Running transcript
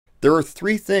There are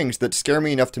three things that scare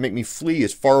me enough to make me flee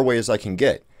as far away as I can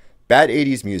get. Bad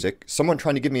 80s music, someone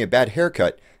trying to give me a bad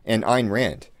haircut, and Ayn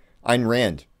Rand. Ayn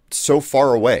Rand, so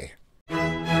far away.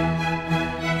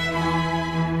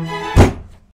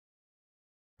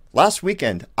 Last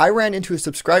weekend, I ran into a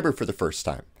subscriber for the first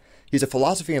time. He's a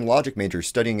philosophy and logic major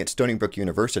studying at Stony Brook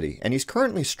University, and he's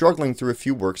currently struggling through a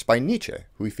few works by Nietzsche,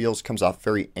 who he feels comes off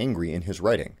very angry in his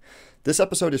writing. This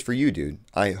episode is for you, dude.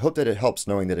 I hope that it helps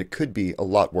knowing that it could be a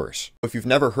lot worse. If you've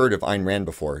never heard of Ayn Rand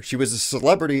before, she was a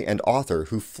celebrity and author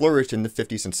who flourished in the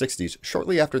 50s and 60s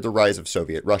shortly after the rise of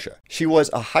Soviet Russia. She was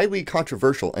a highly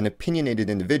controversial and opinionated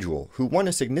individual who won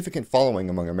a significant following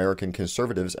among American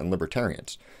conservatives and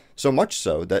libertarians. So much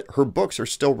so that her books are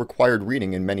still required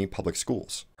reading in many public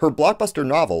schools. Her blockbuster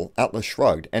novel, Atlas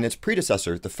Shrugged, and its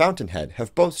predecessor, The Fountainhead,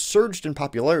 have both surged in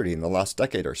popularity in the last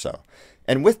decade or so.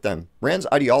 And with them, Rand's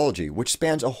ideology, which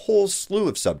spans a whole slew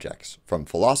of subjects, from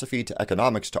philosophy to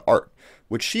economics to art,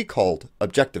 which she called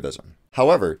objectivism.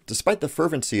 However, despite the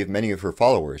fervency of many of her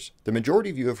followers, the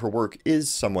majority view of her work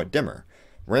is somewhat dimmer.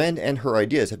 Rand and her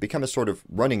ideas have become a sort of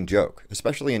running joke,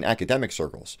 especially in academic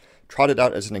circles, trotted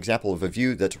out as an example of a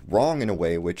view that's wrong in a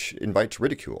way which invites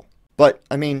ridicule. But,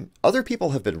 I mean, other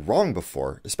people have been wrong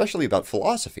before, especially about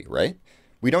philosophy, right?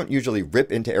 We don't usually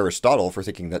rip into Aristotle for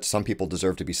thinking that some people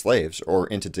deserve to be slaves, or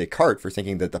into Descartes for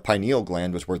thinking that the pineal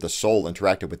gland was where the soul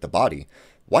interacted with the body.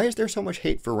 Why is there so much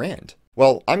hate for Rand?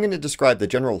 Well, I'm going to describe the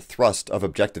general thrust of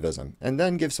objectivism, and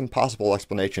then give some possible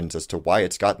explanations as to why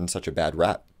it's gotten such a bad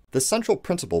rap. The central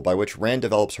principle by which Rand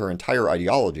develops her entire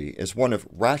ideology is one of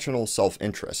rational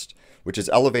self-interest, which is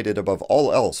elevated above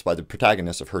all else by the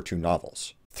protagonists of her two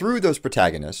novels. Through those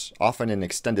protagonists, often in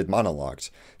extended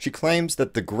monologues, she claims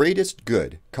that the greatest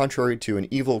good, contrary to an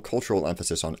evil cultural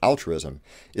emphasis on altruism,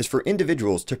 is for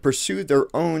individuals to pursue their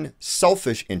own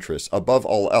selfish interests above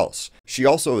all else. She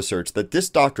also asserts that this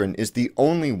doctrine is the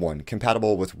only one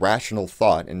compatible with rational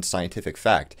thought and scientific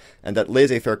fact, and that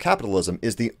laissez-faire capitalism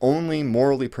is the only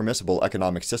morally permissible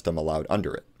economic system allowed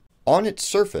under it. On its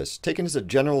surface, taken as a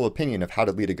general opinion of how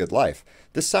to lead a good life,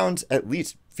 this sounds at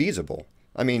least feasible.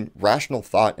 I mean, rational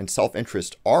thought and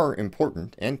self-interest are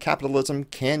important, and capitalism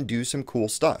can do some cool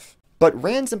stuff. But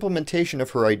Rand's implementation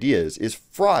of her ideas is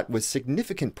fraught with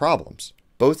significant problems,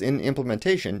 both in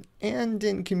implementation and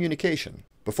in communication.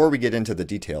 Before we get into the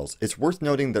details, it's worth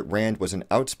noting that Rand was an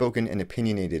outspoken and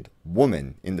opinionated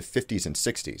woman in the 50s and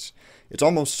 60s. It's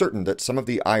almost certain that some of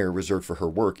the ire reserved for her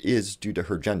work is due to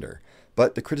her gender,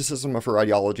 but the criticism of her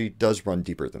ideology does run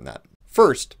deeper than that.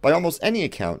 First, by almost any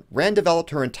account, Rand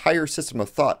developed her entire system of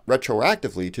thought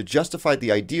retroactively to justify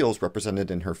the ideals represented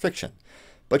in her fiction,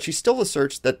 but she still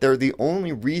asserts that they're the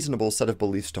only reasonable set of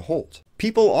beliefs to hold.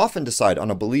 People often decide on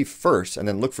a belief first and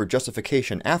then look for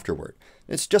justification afterward.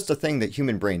 It's just a thing that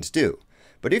human brains do.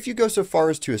 But if you go so far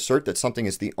as to assert that something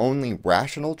is the only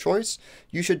rational choice,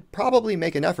 you should probably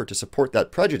make an effort to support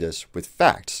that prejudice with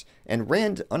facts, and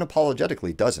Rand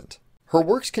unapologetically doesn't. Her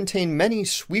works contain many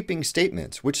sweeping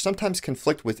statements which sometimes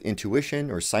conflict with intuition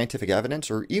or scientific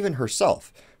evidence or even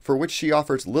herself, for which she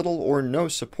offers little or no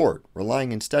support,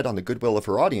 relying instead on the goodwill of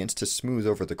her audience to smooth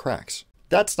over the cracks.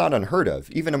 That's not unheard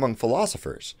of, even among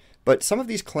philosophers, but some of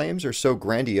these claims are so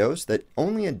grandiose that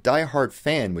only a die-hard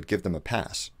fan would give them a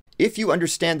pass. If you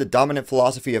understand the dominant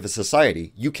philosophy of a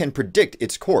society, you can predict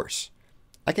its course.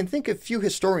 I can think of few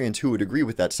historians who would agree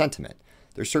with that sentiment.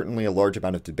 There's certainly a large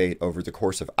amount of debate over the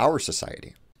course of our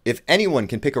society. If anyone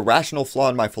can pick a rational flaw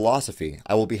in my philosophy,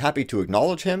 I will be happy to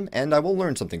acknowledge him and I will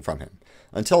learn something from him.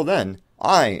 Until then,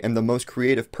 I am the most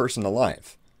creative person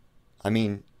alive. I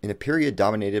mean, in a period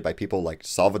dominated by people like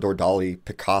Salvador Dali,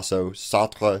 Picasso,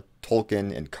 Sartre,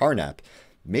 Tolkien, and Carnap,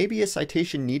 maybe a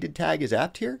citation needed tag is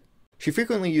apt here? She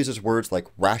frequently uses words like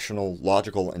rational,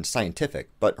 logical, and scientific,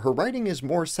 but her writing is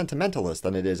more sentimentalist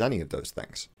than it is any of those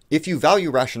things. If you value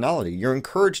rationality, you're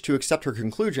encouraged to accept her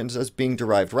conclusions as being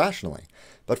derived rationally,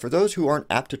 but for those who aren't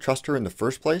apt to trust her in the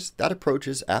first place, that approach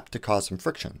is apt to cause some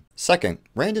friction. Second,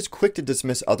 Rand is quick to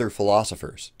dismiss other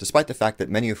philosophers, despite the fact that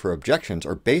many of her objections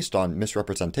are based on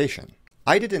misrepresentation.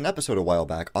 I did an episode a while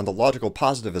back on the logical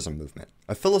positivism movement,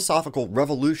 a philosophical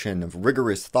revolution of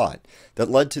rigorous thought that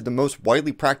led to the most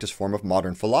widely practiced form of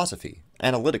modern philosophy,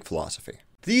 analytic philosophy.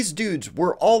 These dudes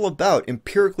were all about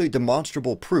empirically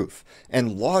demonstrable proof,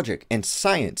 and logic, and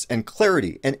science, and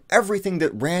clarity, and everything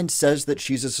that Rand says that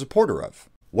she's a supporter of.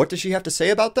 What does she have to say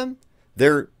about them?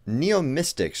 They're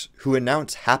neo-mystics who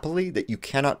announce happily that you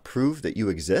cannot prove that you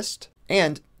exist,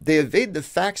 and they evade the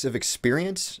facts of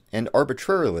experience and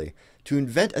arbitrarily to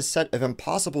invent a set of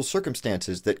impossible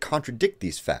circumstances that contradict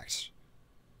these facts.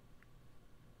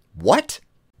 What?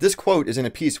 This quote is in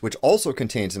a piece which also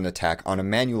contains an attack on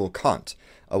Immanuel Kant,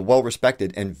 a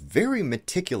well-respected and very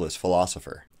meticulous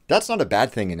philosopher. That's not a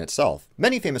bad thing in itself.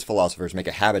 Many famous philosophers make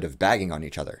a habit of bagging on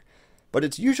each other. But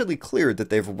it's usually clear that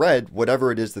they've read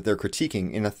whatever it is that they're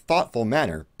critiquing in a thoughtful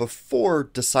manner before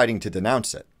deciding to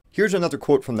denounce it. Here's another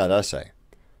quote from that essay.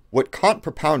 What Kant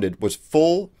propounded was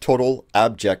full, total,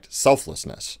 abject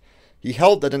selflessness. He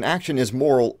held that an action is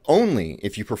moral only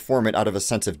if you perform it out of a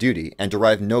sense of duty and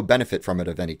derive no benefit from it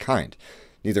of any kind,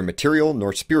 neither material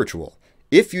nor spiritual.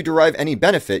 If you derive any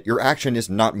benefit, your action is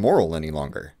not moral any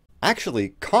longer.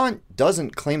 Actually, Kant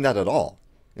doesn't claim that at all.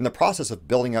 In the process of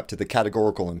building up to the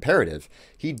categorical imperative,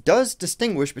 he does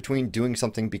distinguish between doing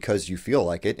something because you feel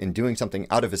like it and doing something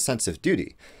out of a sense of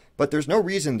duty. But there's no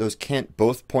reason those can't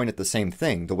both point at the same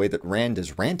thing the way that Rand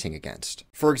is ranting against.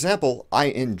 For example, I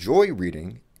enjoy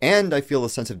reading, and I feel a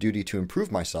sense of duty to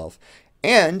improve myself,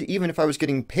 and even if I was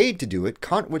getting paid to do it,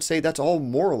 Kant would say that's all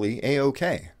morally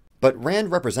a-okay. But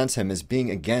Rand represents him as being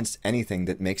against anything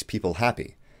that makes people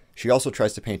happy. She also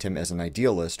tries to paint him as an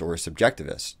idealist or a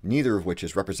subjectivist, neither of which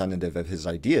is representative of his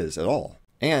ideas at all.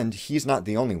 And he's not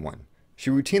the only one. She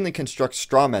routinely constructs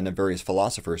straw men of various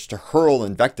philosophers to hurl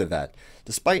invective at,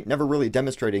 despite never really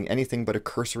demonstrating anything but a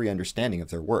cursory understanding of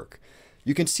their work.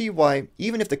 You can see why,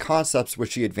 even if the concepts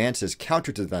which she advances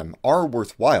counter to them are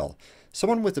worthwhile,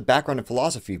 someone with a background in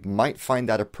philosophy might find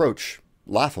that approach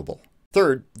laughable.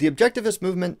 Third, the objectivist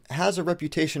movement has a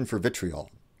reputation for vitriol.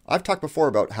 I've talked before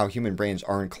about how human brains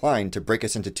are inclined to break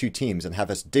us into two teams and have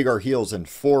us dig our heels in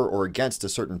for or against a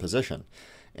certain position.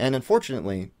 And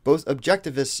unfortunately, both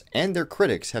objectivists and their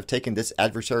critics have taken this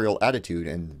adversarial attitude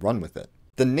and run with it.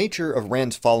 The nature of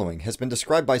Rand's following has been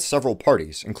described by several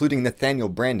parties, including Nathaniel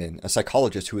Branden, a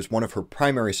psychologist who is one of her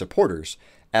primary supporters,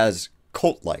 as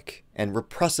cult-like and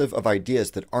repressive of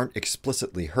ideas that aren't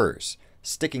explicitly hers,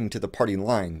 sticking to the party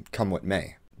line come what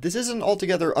may. This isn't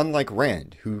altogether unlike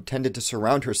Rand, who tended to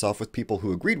surround herself with people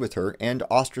who agreed with her and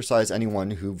ostracize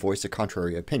anyone who voiced a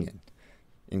contrary opinion,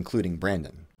 including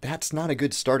Branden. That's not a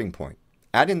good starting point.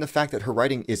 Add in the fact that her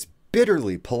writing is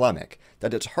bitterly polemic,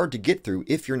 that it's hard to get through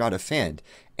if you're not a fan,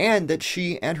 and that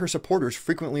she and her supporters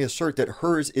frequently assert that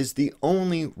hers is the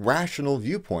only rational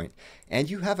viewpoint, and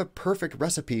you have a perfect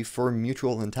recipe for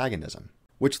mutual antagonism.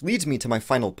 Which leads me to my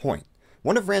final point.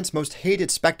 One of Rand's most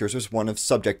hated specters was one of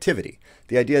subjectivity,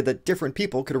 the idea that different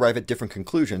people could arrive at different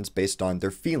conclusions based on their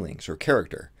feelings or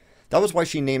character. That was why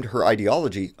she named her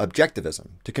ideology objectivism,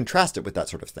 to contrast it with that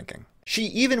sort of thinking. She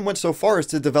even went so far as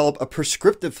to develop a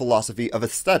prescriptive philosophy of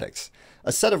aesthetics,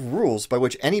 a set of rules by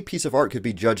which any piece of art could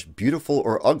be judged beautiful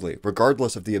or ugly,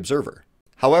 regardless of the observer.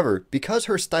 However, because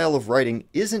her style of writing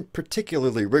isn't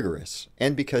particularly rigorous,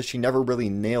 and because she never really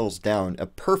nails down a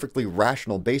perfectly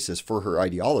rational basis for her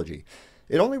ideology,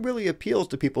 it only really appeals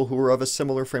to people who are of a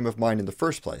similar frame of mind in the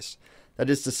first place. That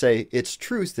is to say, its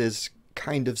truth is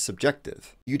kind of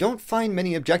subjective. You don't find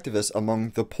many objectivists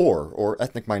among the poor, or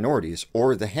ethnic minorities,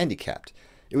 or the handicapped.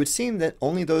 It would seem that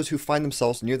only those who find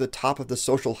themselves near the top of the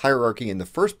social hierarchy in the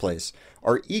first place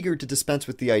are eager to dispense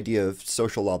with the idea of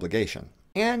social obligation.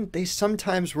 And they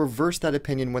sometimes reverse that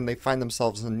opinion when they find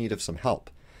themselves in need of some help.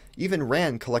 Even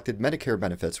Rand collected Medicare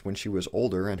benefits when she was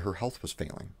older and her health was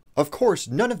failing. Of course,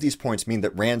 none of these points mean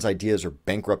that Rand's ideas are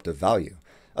bankrupt of value.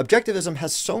 Objectivism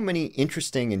has so many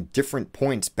interesting and different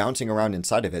points bouncing around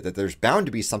inside of it that there's bound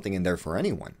to be something in there for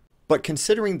anyone. But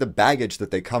considering the baggage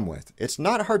that they come with, it's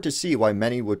not hard to see why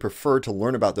many would prefer to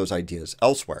learn about those ideas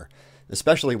elsewhere,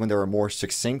 especially when there are more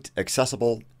succinct,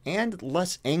 accessible, and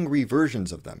less angry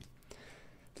versions of them.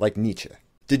 Like Nietzsche.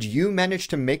 Did you manage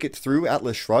to make it through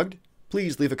Atlas Shrugged?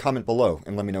 Please leave a comment below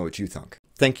and let me know what you think.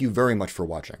 Thank you very much for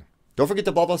watching. Don't forget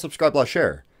to blah blah subscribe blah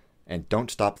share, and don't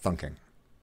stop thunking.